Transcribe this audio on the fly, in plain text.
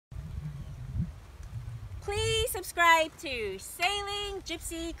subscribe to Sailing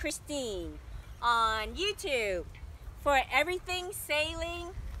Gypsy Christine on YouTube for everything sailing,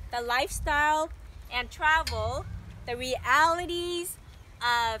 the lifestyle and travel, the realities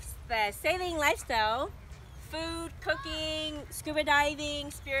of the sailing lifestyle, food, cooking, scuba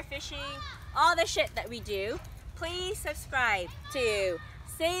diving, spearfishing, all the shit that we do. Please subscribe to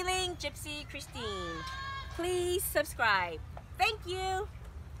Sailing Gypsy Christine. Please subscribe. Thank you.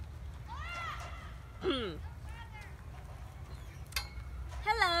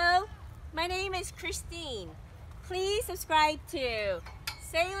 Hello, my name is Christine. Please subscribe to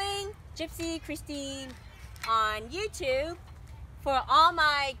Sailing Gypsy Christine on YouTube for all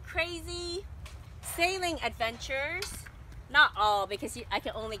my crazy sailing adventures. Not all, because I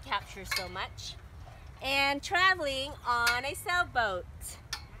can only capture so much. And traveling on a sailboat.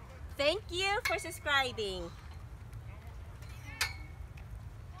 Thank you for subscribing.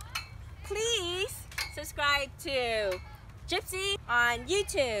 Please subscribe to Gypsy on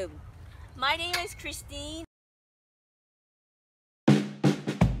YouTube. My name is Christine.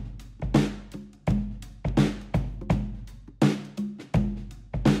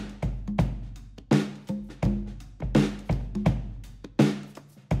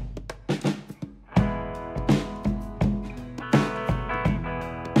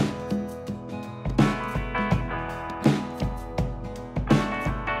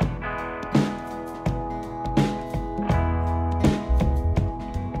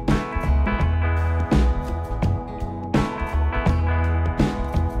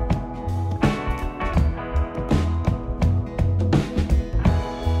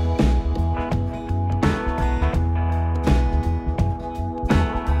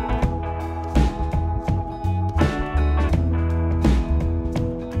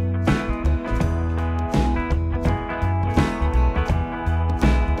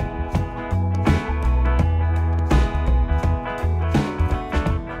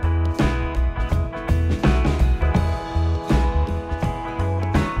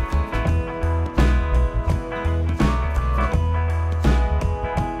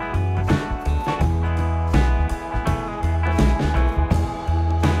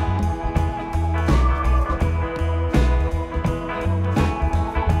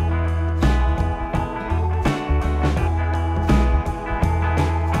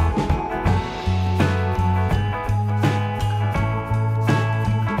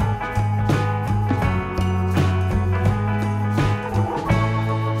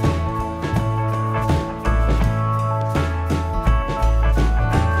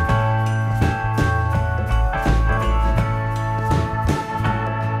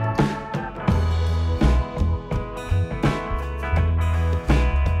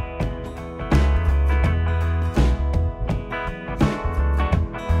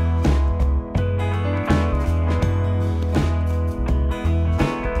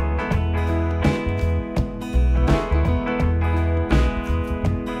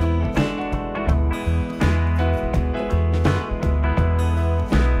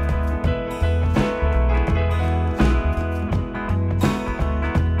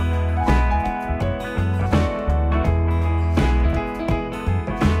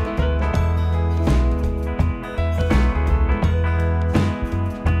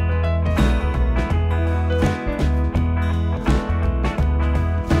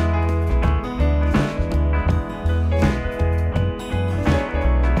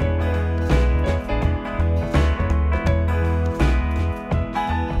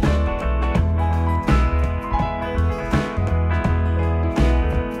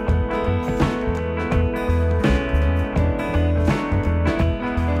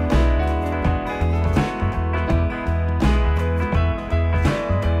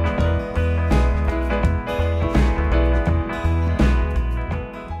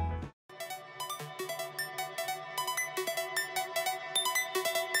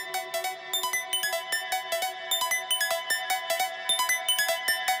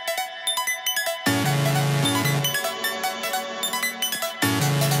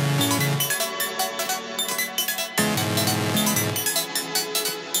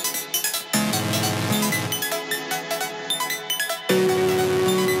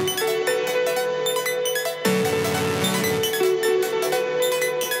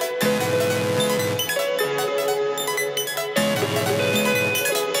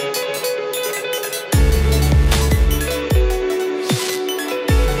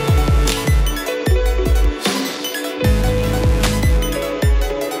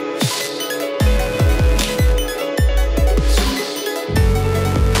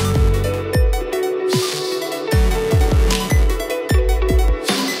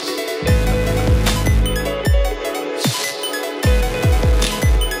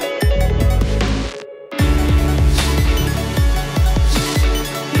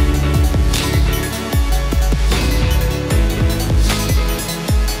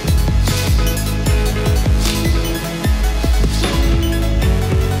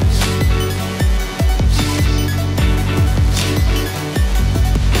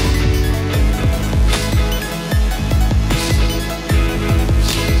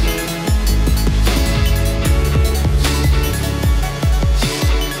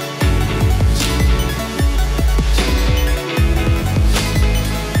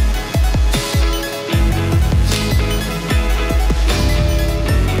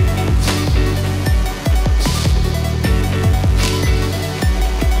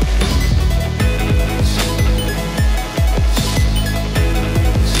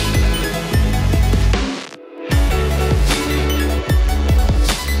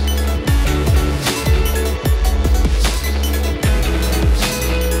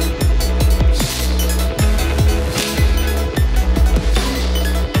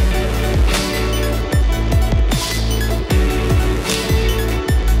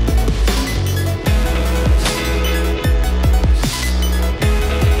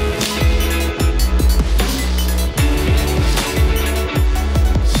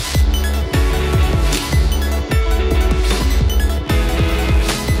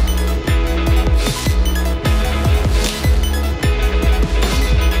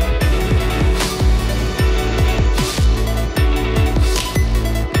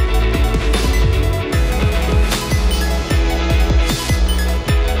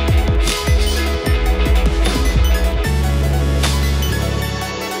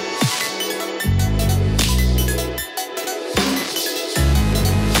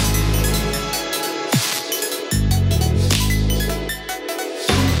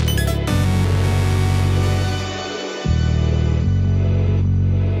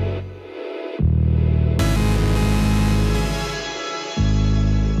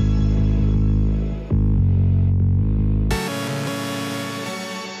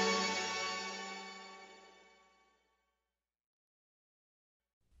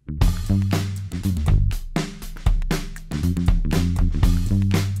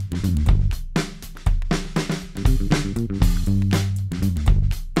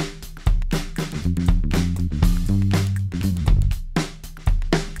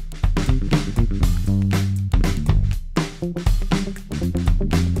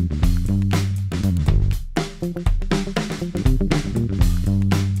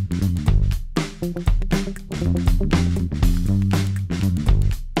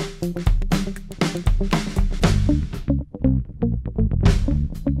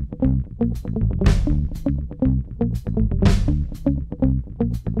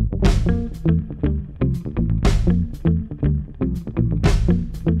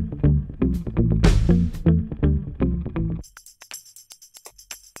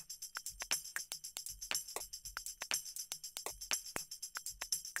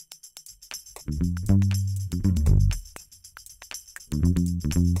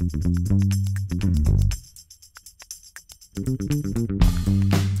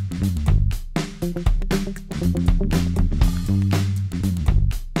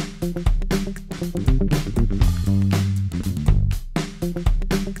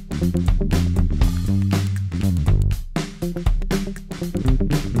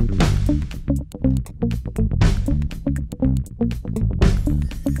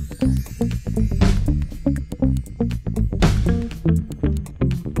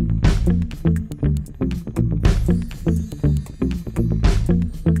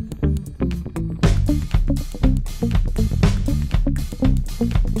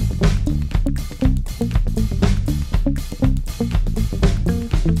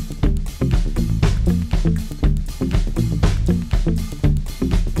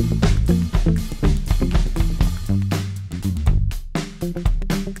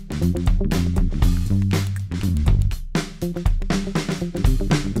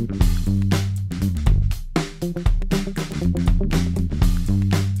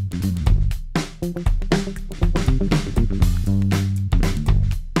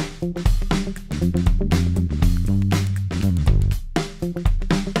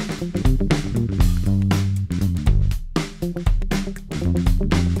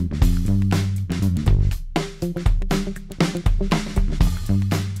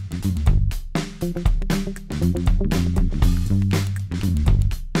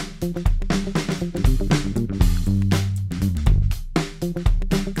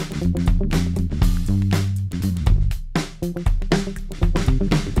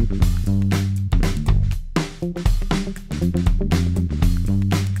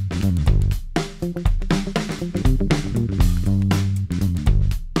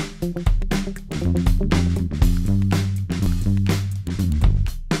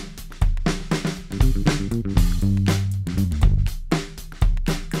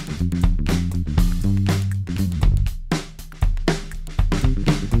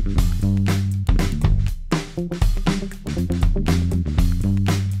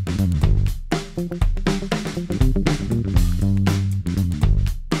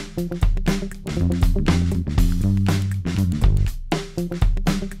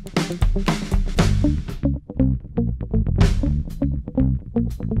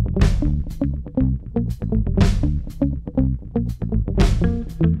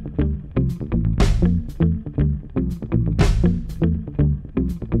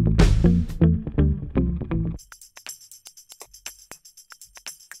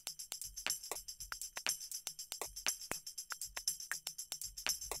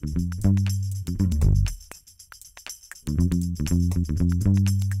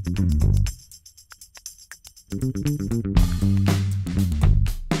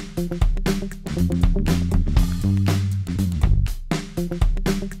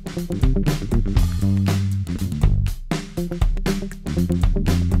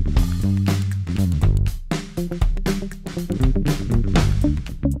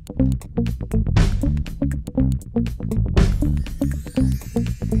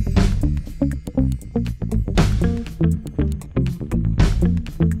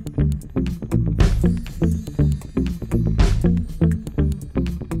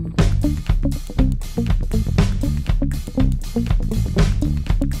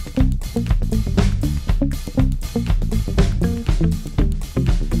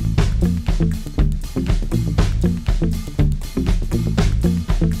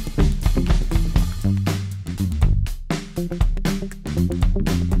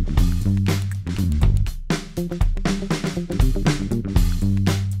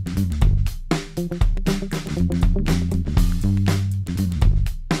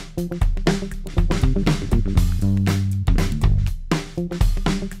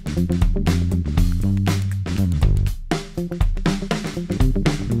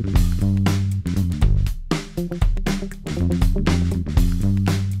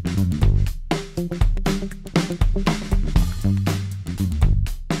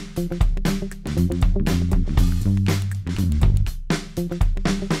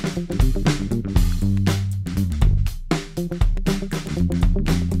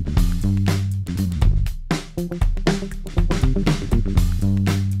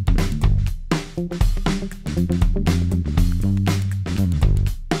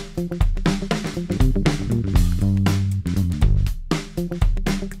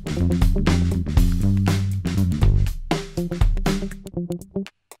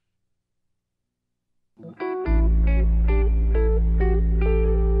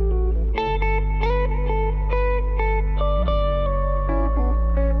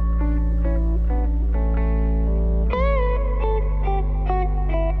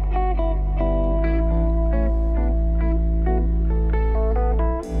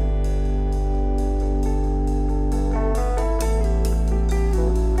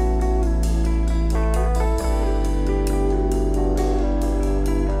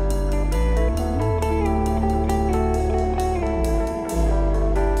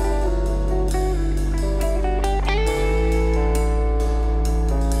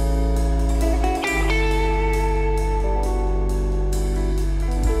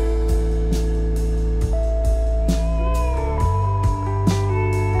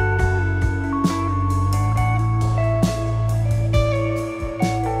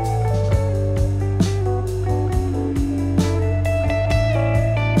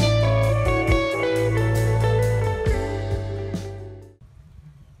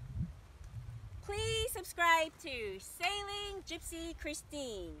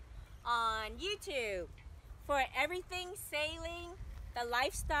 Christine on YouTube for everything sailing, the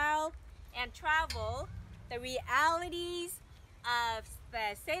lifestyle and travel, the realities of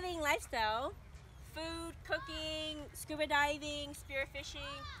the sailing lifestyle, food, cooking, scuba diving,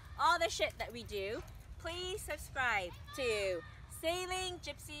 spearfishing, all the shit that we do. Please subscribe to Sailing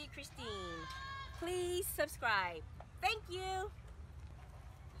Gypsy Christine. Please subscribe. Thank you.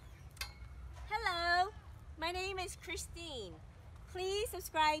 Hello, my name is Christine. Please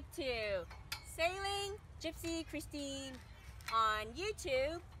subscribe to Sailing Gypsy Christine on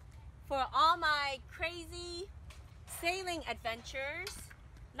YouTube for all my crazy sailing adventures.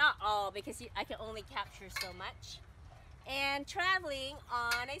 Not all, because I can only capture so much. And traveling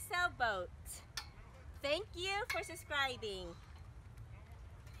on a sailboat. Thank you for subscribing.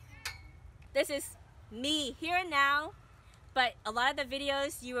 This is me here and now, but a lot of the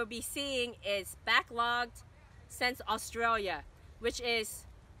videos you will be seeing is backlogged since Australia, which is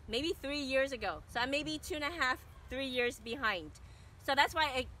maybe 3 years ago. So I'm maybe 2.5, 3 years behind. So that's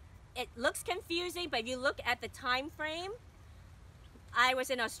why it looks confusing, but if you look at the time frame, I was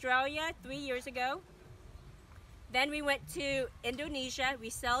in Australia 3 years ago. Then we went to Indonesia. We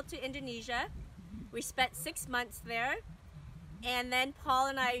sailed to Indonesia. We spent 6 months there. And then Paul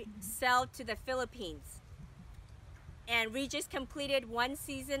and I sailed to the Philippines. And we just completed 1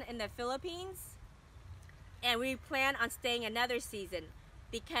 season in the Philippines. And we plan on staying another season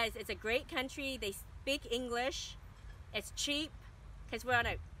because it's a great country. They speak English. It's cheap because we're on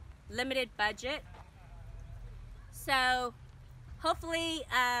a limited budget. So hopefully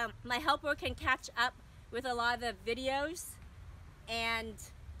my helper can catch up with a lot of the videos and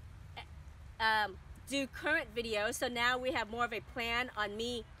do current videos. So now we have more of a plan on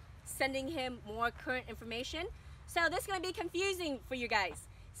me sending him more current information. So this is going to be confusing for you guys.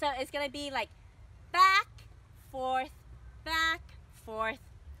 So it's going to be like back, forth,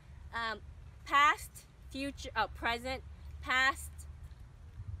 past, future, present, past,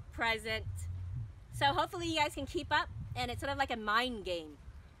 present. So hopefully you guys can keep up, and it's sort of like a mind game.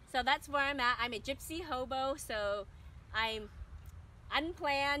 So that's where I'm at. I'm a gypsy hobo, so I'm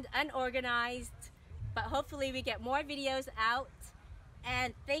unplanned, unorganized, but hopefully we get more videos out.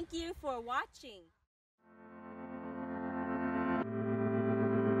 And thank you for watching.